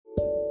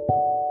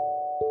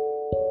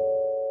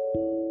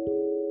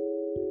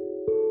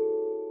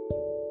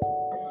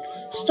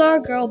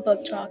Stargirl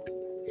Book Talk.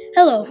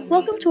 Hello,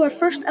 welcome to our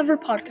first ever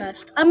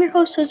podcast. I'm your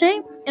host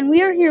Jose, and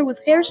we are here with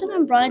Harrison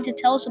and Brian to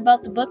tell us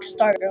about the book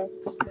Stargirl.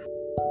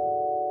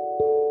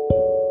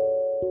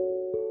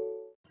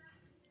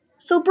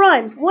 So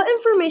Brian, what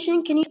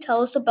information can you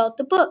tell us about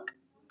the book?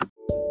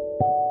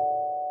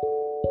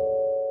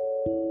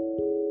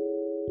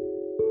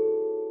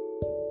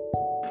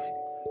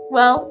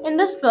 Well, in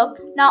this book,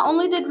 not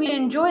only did we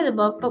enjoy the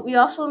book, but we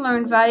also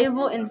learned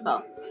valuable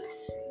info.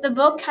 The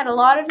book had a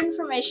lot of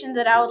information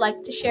that I would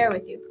like to share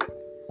with you.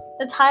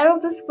 The title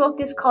of this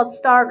book is called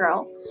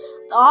Stargirl.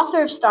 The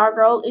author of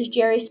Stargirl is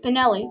Jerry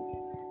Spinelli.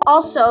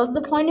 Also,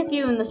 the point of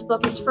view in this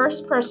book is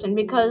first person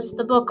because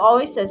the book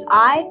always says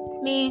I,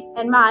 me,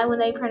 and my when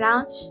they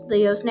pronounce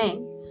Leo's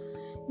name.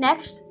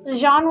 Next, the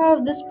genre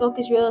of this book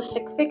is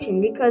realistic fiction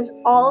because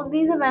all of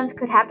these events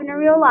could happen in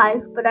real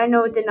life, but I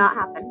know it did not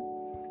happen.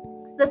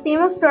 The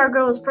theme of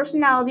Stargirl is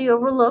personality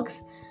over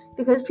looks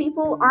because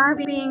people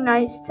aren't being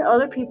nice to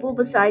other people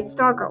besides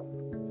Stargirl.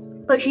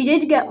 But she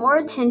did get more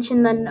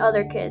attention than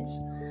other kids.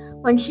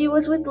 When she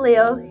was with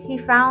Leo, he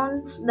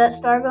found that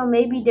Stargirl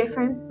may be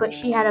different, but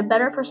she had a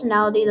better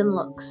personality than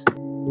looks.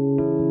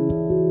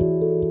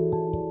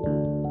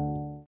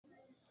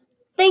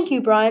 Thank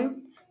you,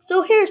 Brian.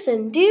 So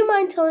Harrison, do you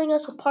mind telling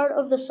us a part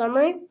of the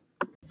summary?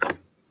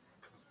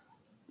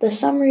 The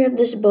summary of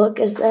this book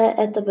is that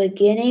at the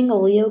beginning,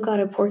 Leo got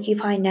a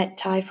porcupine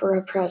necktie for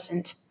a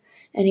present,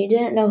 and he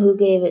didn't know who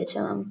gave it to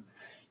him.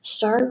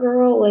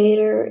 Stargirl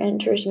later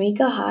enters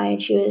Mika High,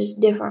 and she was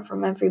different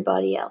from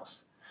everybody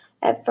else.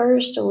 At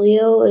first,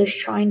 Leo is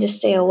trying to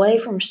stay away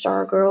from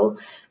Stargirl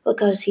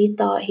because he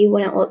thought he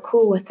wouldn't look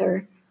cool with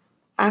her.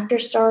 After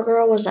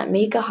Stargirl was at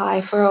Mika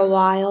High for a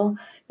while,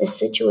 the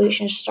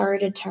situation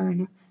started to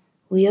turn.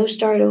 Leo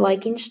started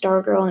liking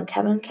Stargirl, and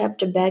Kevin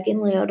kept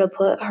begging Leo to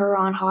put her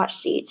on Hot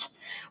Seats,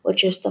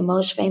 which is the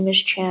most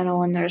famous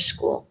channel in their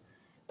school.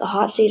 The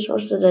Hot Seats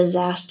was a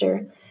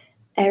disaster.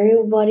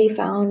 Everybody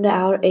found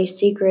out a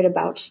secret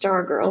about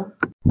Stargirl.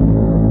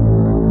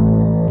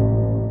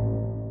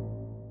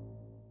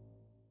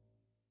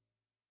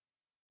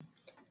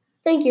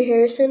 Thank you,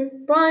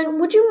 Harrison. Brian,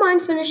 would you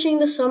mind finishing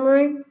the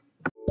summary?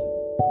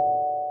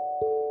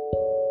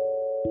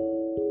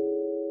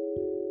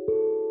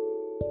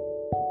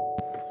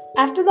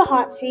 After the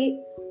hot seat,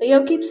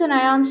 Leo keeps an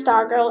eye on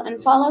Stargirl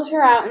and follows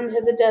her out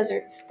into the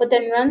desert, but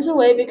then runs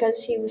away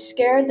because he was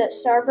scared that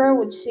Stargirl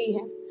would see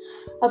him.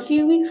 A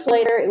few weeks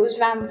later, it was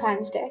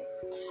Valentine's Day.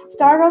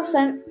 Stargirl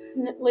sent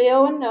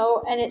Leo a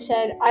note and it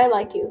said, I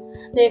like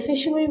you. They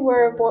officially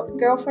were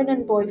girlfriend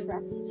and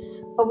boyfriend.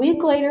 A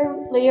week later,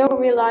 Leo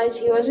realized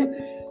he wasn't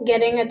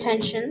getting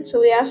attention,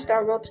 so he asked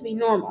Stargirl to be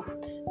normal.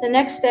 The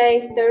next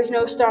day, there was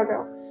no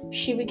Stargirl.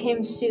 She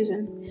became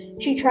Susan.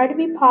 She tried to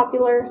be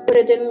popular, but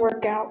it didn't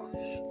work out.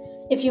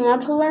 If you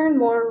want to learn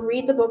more,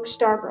 read the book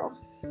Stargirl.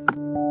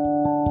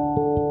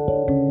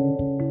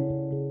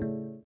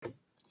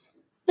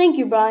 Thank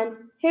you, Brian.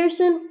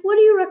 Harrison, what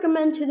do you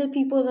recommend to the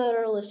people that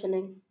are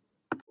listening?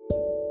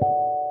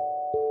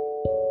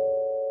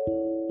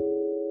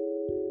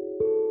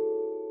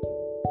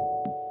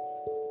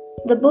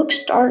 The book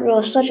Stargirl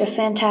is such a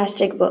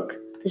fantastic book.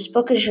 This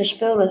book is just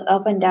filled with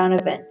up and down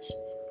events.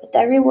 With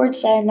every word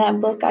said in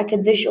that book, I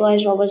could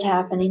visualize what was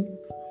happening.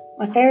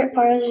 My favorite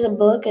part of the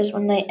book is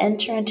when they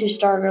enter into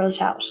Stargirl's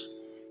house.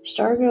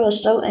 Stargirl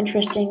is so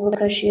interesting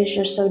because she is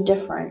just so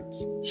different.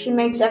 She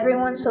makes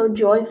everyone so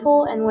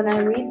joyful, and when I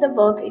read the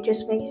book, it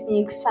just makes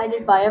me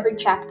excited by every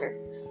chapter.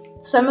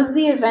 Some of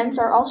the events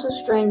are also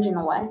strange in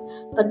a way,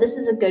 but this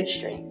is a good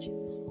strange.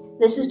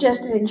 This is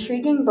just an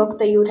intriguing book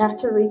that you would have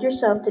to read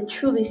yourself to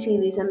truly see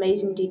these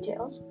amazing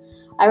details.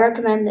 I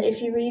recommend that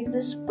if you read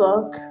this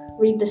book,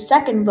 read the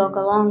second book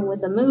along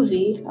with a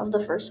movie of the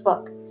first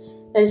book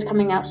that is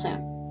coming out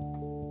soon.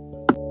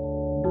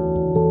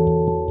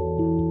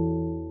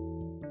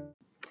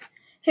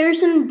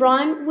 Harrison and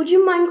Brian, would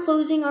you mind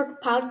closing our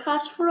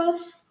podcast for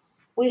us?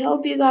 We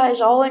hope you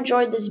guys all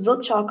enjoyed this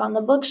book talk on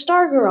the book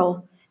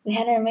Stargirl. We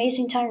had an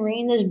amazing time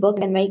reading this book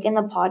and making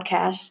the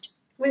podcast.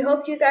 We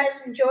hope you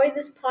guys enjoyed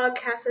this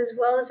podcast as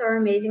well as our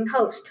amazing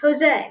host,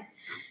 Jose.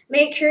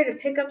 Make sure to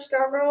pick up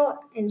Stargirl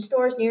in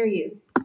stores near you.